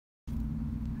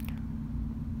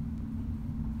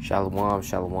Shalom,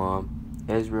 shalom,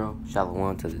 Israel,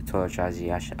 shalom to the 12 tribes of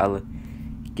YASHARAHLA,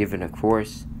 giving a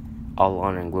course, all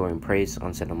honor and glory and praise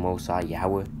unto the Most High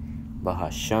Yahweh,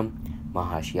 Bahasham,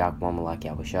 Mahashiach, Mamalak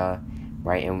Yahushua,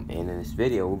 right? And in this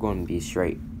video, we're going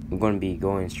to be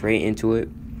going straight into it.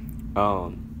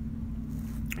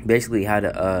 Basically how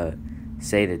to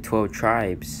say the 12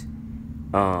 tribes,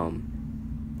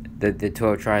 the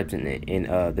 12 tribes in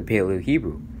the Paleo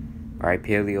Hebrew. All right,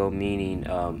 Paleo meaning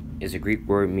is a Greek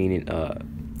word meaning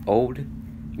old,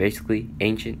 basically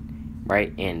ancient,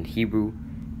 right? And Hebrew,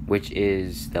 which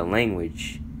is the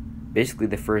language, basically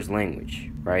the first language,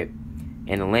 right?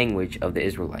 And the language of the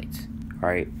Israelites. All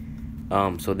right.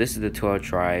 So this is the 12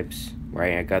 tribes,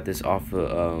 right? I got this off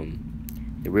of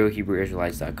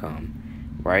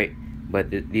therealHebrewIsraelites.com, right?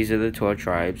 But these are the 12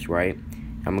 tribes, right?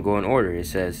 I'm gonna go in order. It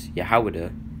says Yahweh,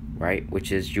 right,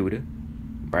 which is Judah,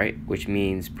 right, which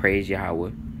means praise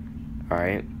Yahweh. All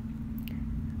right.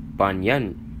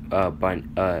 Banyaman,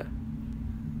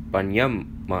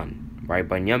 right,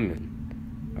 Banyaman,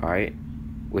 all right,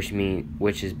 which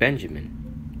is Benjamin.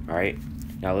 All right.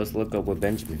 Now let's look up what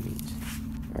Benjamin means.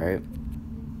 All right.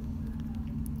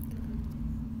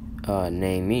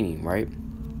 Name meaning, right?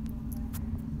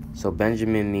 So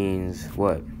Benjamin means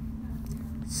what?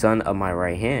 Son of my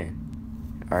right hand.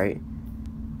 All right.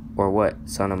 Or what?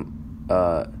 Son of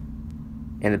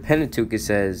in the Pentateuch it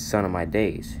says son of my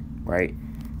days, right?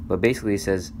 But basically it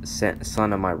says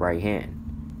son of my right hand.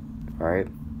 All right.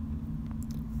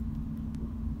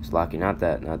 It's lucky, not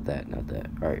that. All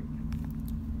right.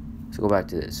 Let's go back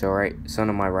to this. So, right, son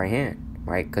of my right hand,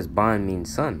 right? Because Ban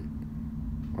means son,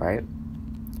 right?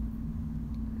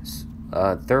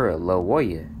 Third,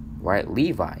 Lowoya, right?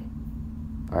 Levi,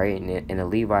 all right? And the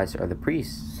Levites are the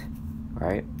priests, all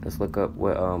right? Let's look up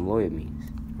what Loya means,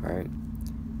 all right?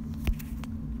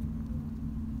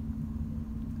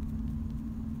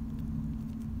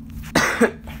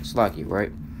 It's lucky,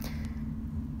 right?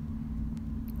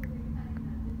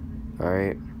 All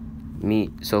right.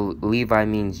 So Levi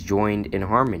means joined in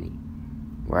harmony,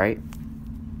 right?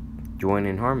 Joined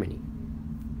in harmony.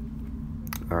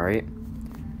 All right.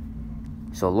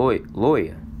 So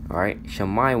Loya, all right.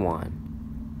 Shemaiwan,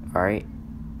 all right.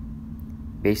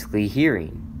 Basically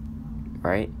hearing,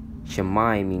 right?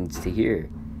 Shemai means to hear,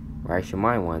 right?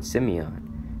 Shemaiwan,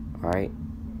 Simeon, all right.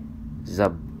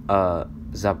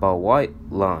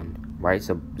 Zabawalan, right?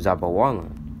 So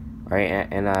Zabawalan, right?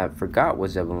 And I forgot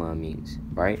what Zebulon means,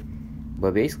 right?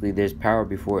 But basically, there's power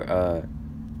before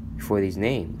these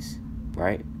names,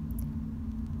 right?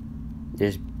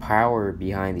 There's power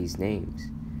behind these names,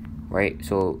 right?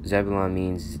 So Zebulon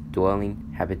means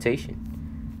dwelling, habitation,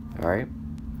 all right?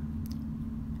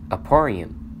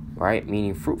 Aparium, right,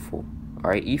 meaning fruitful,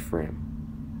 all right? Ephraim,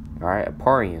 all right?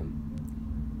 Aparium.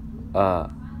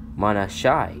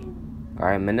 Manashai, all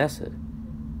right? Manasseh,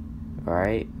 all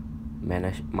right?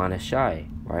 Manashai,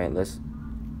 right?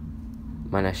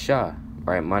 Manashah.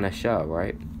 Right, Manashah,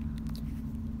 right?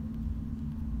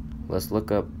 Let's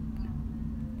look up,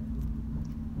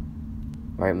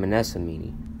 right, Manasseh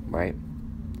meaning, right?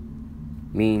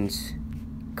 Means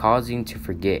causing to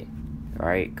forget, all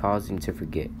right? Causing to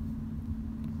forget,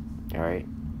 all right?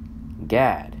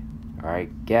 Gad, all right?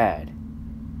 Gad,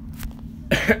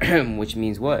 which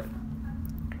means what?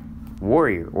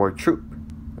 Warrior or troop,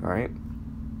 all right?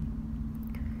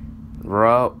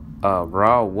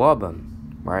 Rawabam.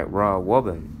 Right,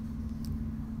 Rawabam,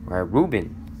 right,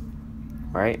 Reuben,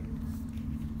 right,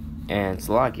 and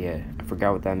Salakia, I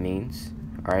forgot what that means,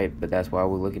 all right, but that's why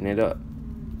we're looking it up,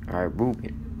 all right,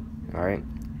 Reuben, all right,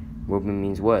 Reuben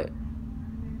means what?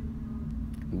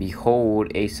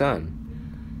 Behold a son,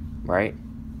 right,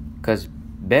 because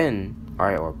Ben, all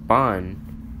right, or Ban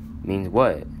means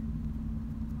what?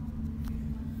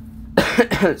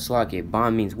 Salakia,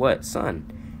 Ban means what? Son,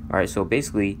 all right, so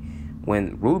basically,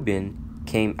 when Reuben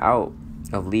came out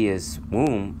of Leah's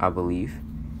womb, I believe,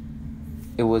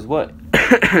 it was what?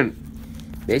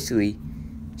 Basically,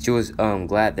 she was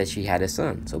glad that she had a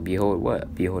son. So behold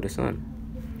what? Behold a son.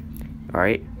 All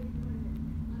right.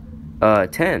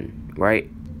 10, right?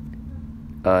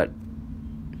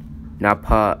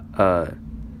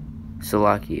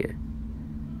 Salakia.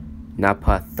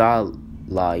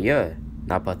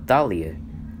 Naphthalia,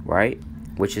 right?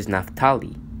 Which is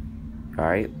Naphtali. All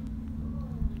right.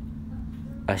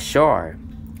 Ashar,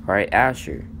 all right,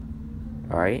 Asher,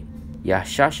 all right,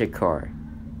 Yashashakar,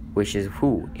 which is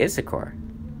who? Issachar,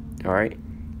 all right,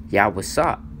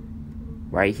 Yawasat,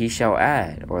 right, he shall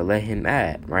add, or let him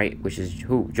add, right, which is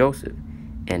who? Joseph,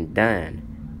 and Dan,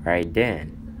 right,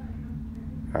 Dan,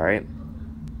 all right,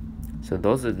 so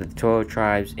those are the 12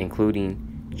 tribes, including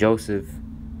Joseph,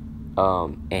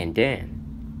 and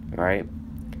Dan. Alright?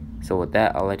 So with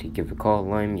that, I'd like to give a call.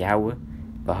 Lam Yahweh,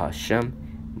 Bahashem,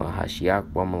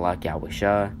 Mahashiach, Wamalak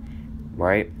Yahweh.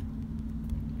 Right?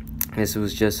 This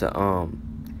was just a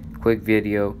quick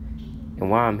video. And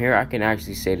while I'm here, I can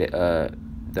actually say the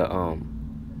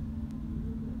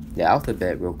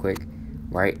alphabet real quick,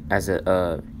 right? As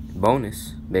a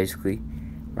bonus, basically.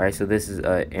 Right? So this is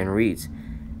and reads.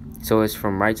 So it's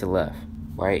from right to left,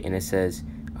 right? And it says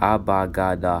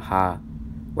Abagadaha,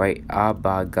 right?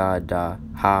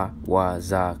 Abagadaha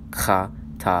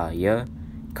wazakataya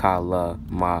kala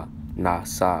ma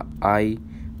nasa I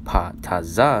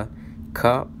pataza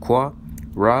ka kwa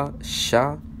ra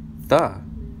sha tha,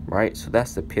 right? So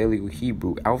that's the Paleo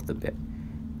Hebrew alphabet.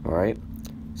 Alright?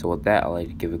 So with that, I'd like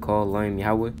to give a call. Lam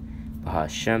Yahweh,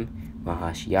 Bahashem,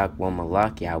 Mahashiach,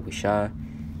 Wamalak, Yahweh Shah.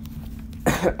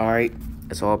 Alright,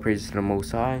 that's all praises to the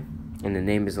Most High. And the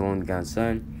name is the only God's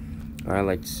Son. Alright, I'd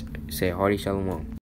like to say hearty shalom.